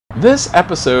This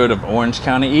episode of Orange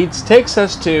County Eats takes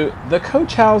us to the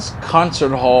Coach House Concert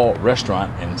Hall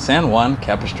restaurant in San Juan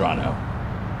Capistrano.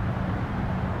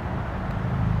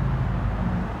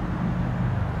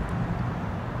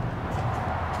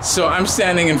 So I'm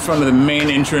standing in front of the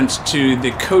main entrance to the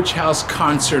Coach House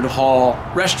Concert Hall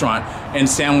restaurant in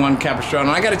San Juan Capistrano.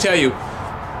 And I gotta tell you,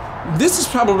 this is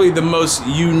probably the most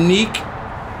unique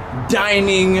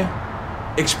dining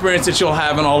experience that you'll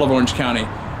have in all of Orange County.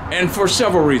 And for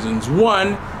several reasons.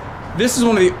 One, this is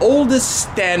one of the oldest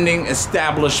standing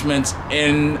establishments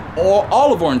in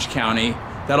all of Orange County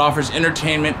that offers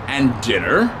entertainment and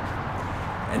dinner.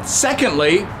 And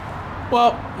secondly,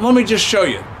 well, let me just show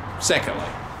you. Secondly.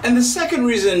 And the second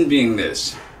reason being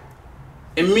this.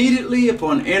 Immediately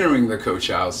upon entering the Coach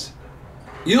House,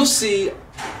 you'll see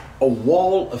a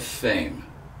wall of fame.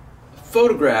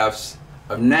 Photographs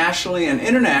of nationally and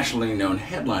internationally known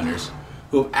headliners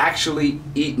who have actually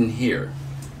eaten here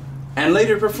and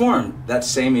later performed that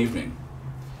same evening.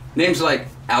 Names like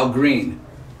Al Green,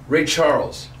 Ray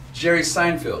Charles, Jerry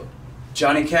Seinfeld,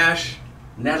 Johnny Cash,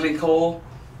 Natalie Cole,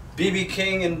 B.B.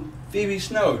 King, and Phoebe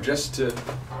Snow, just to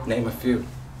name a few.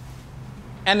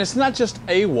 And it's not just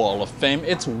a wall of fame,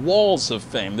 it's walls of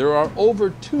fame. There are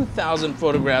over 2,000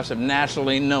 photographs of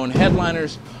nationally known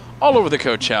headliners all over the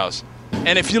Coach House.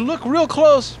 And if you look real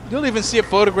close, you'll even see a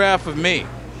photograph of me.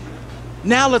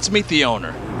 Now let's meet the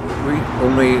owner.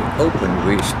 When we opened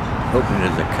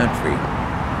as a country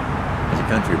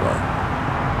bar.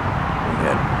 We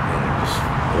had just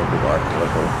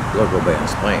local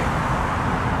bands playing.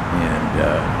 And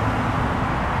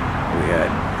we had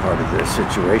part of the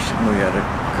situation, we had a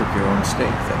cook your own steak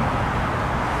thing.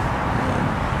 And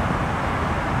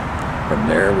from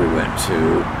there we went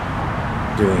to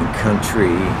doing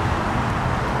country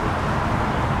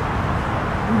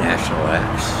national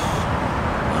acts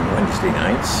on Wednesday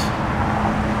nights,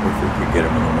 if we could get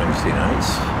them on Wednesday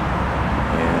nights.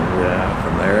 And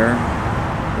from there,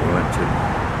 we went to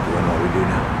doing what we do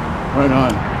now. Right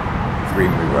on. Three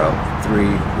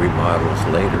remodels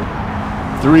later.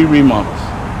 3 remodels.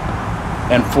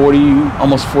 And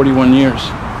almost 41 years.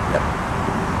 Yep.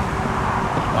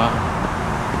 Wow.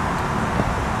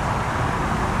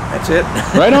 That's it.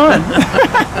 Right on.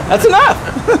 That's enough.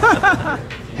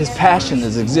 His passion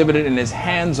is exhibited in his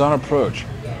hands-on approach,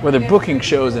 whether booking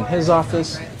shows in his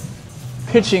office,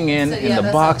 pitching in the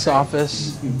box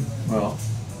office, well,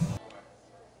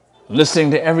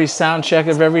 listening to every sound check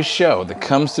of every show that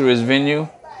comes through his venue.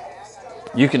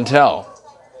 You can tell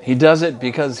he does it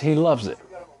because he loves it.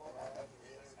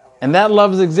 And that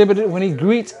love is exhibited when he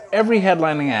greets every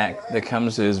headlining act that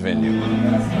comes to his venue.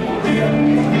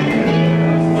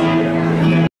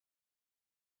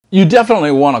 You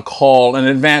definitely want to call in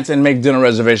advance and make dinner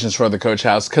reservations for the Coach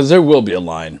House, because there will be a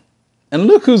line. And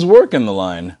look who's working the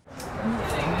line.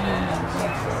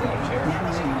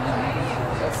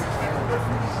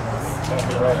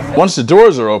 Once the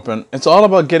doors are open, it's all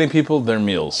about getting people their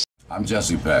meals. I'm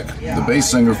Jesse Peck, the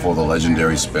bass singer for the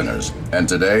legendary Spinners. And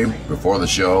today, before the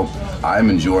show, I'm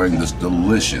enjoying this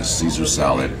delicious Caesar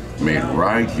salad made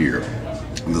right here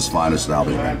in this fine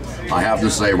establishment. I have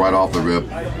to say right off the rip,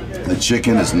 the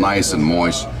chicken is nice and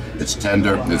moist. It's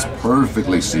tender, it's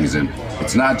perfectly seasoned.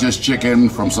 It's not just chicken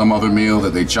from some other meal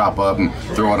that they chop up and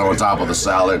throw it on top of the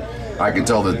salad. I can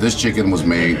tell that this chicken was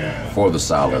made for the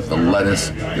salad. The lettuce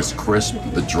is crisp,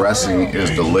 the dressing is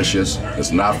delicious.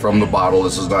 It's not from the bottle,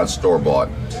 this is not store-bought,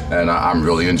 and I'm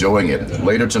really enjoying it.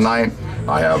 Later tonight,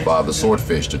 I have the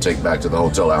swordfish to take back to the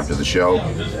hotel after the show.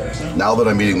 Now that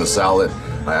I'm eating the salad,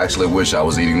 I actually wish I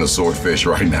was eating the swordfish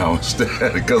right now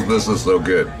instead, because this is so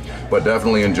good. But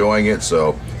definitely enjoying it,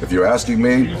 so if you're asking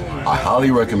me, I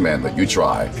highly recommend that you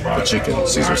try the chicken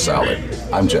Caesar salad.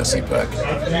 I'm Jesse Peck.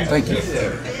 Thank you.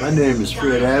 My name is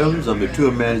Fred Adams. I'm the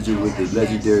tour manager with the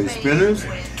legendary Spinners,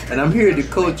 and I'm here at the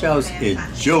Coach House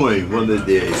enjoying one of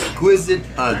their exquisite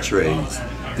entrees.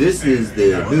 This is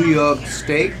the New York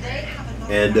steak,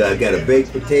 and I got a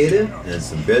baked potato and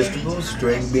some vegetables,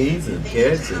 string beans and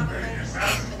carrots, and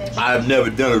I've never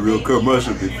done a real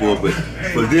commercial before, but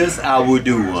for this I will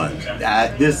do one.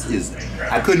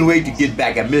 I couldn't wait to get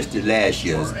back. I missed it last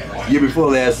year. Year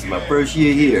before last was my first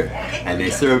year here, and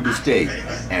they served the steak.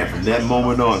 And from that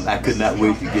moment on, I could not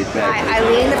wait to get back. Hi,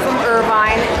 Eileen from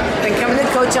Irvine. Been coming to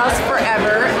the Coach House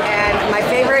forever, and my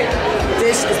favorite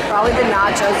dish is probably the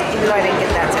nachos, even though I didn't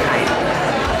get that tonight.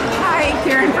 Hi,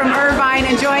 Karen from Irvine,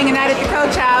 enjoying a night at the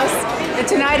Coach House. And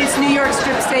tonight it's New York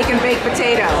strip steak and baked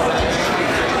potato.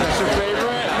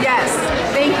 Yes,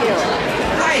 thank you.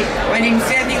 Hi, my name's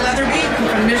Sandy Leatherby. I'm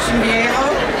from Mission Viejo.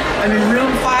 I'm in room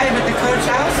 5 at the Coach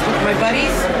House with my buddies,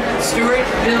 Stuart,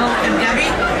 Bill, and Debbie.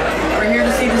 We're here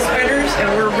to see the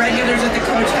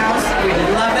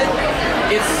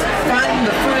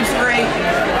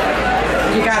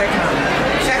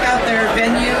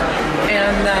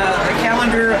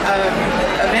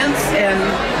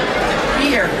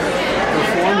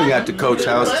me at the Coach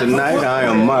House tonight. I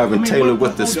am Marvin Taylor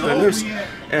with the Spinners,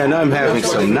 and I'm having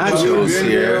some nachos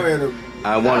here.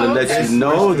 I want to let you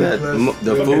know that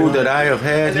the food that I have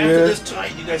had here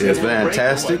is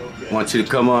fantastic. I want you to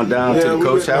come on down to the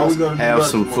Coach House, have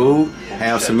some food,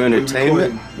 have some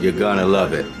entertainment. You're gonna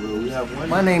love it.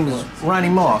 My name is Ronnie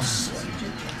Moss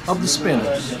of the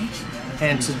Spinners,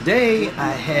 and today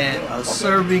I had a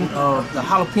serving of the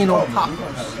jalapeno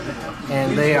poppers,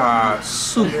 and they are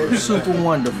super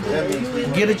wonderful.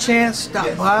 Get a chance,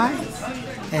 stop by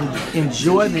and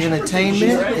enjoy the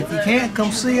entertainment. If you can't,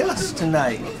 come see us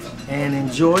tonight and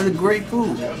enjoy the great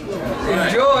food.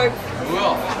 Enjoy.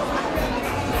 Well,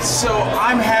 so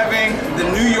I'm having the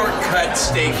New York cut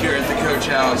steak here at the Coach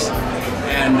House,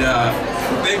 and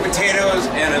baked potatoes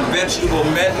and a vegetable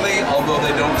medley, although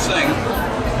they don't sing.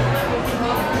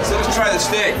 So let's try the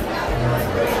steak.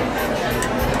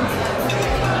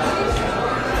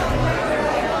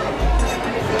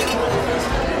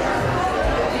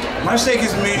 My steak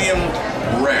is medium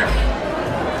rare.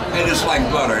 And just like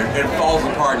butter, it falls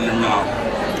apart in your mouth.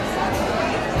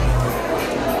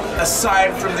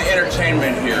 Aside from the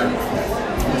entertainment here,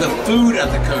 the food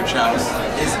at the Coach House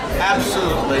is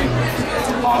absolutely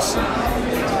awesome.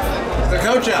 The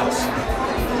Coach House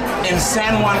in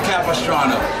San Juan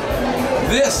Capistrano.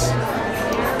 This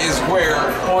is where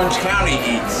Orange County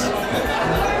eats.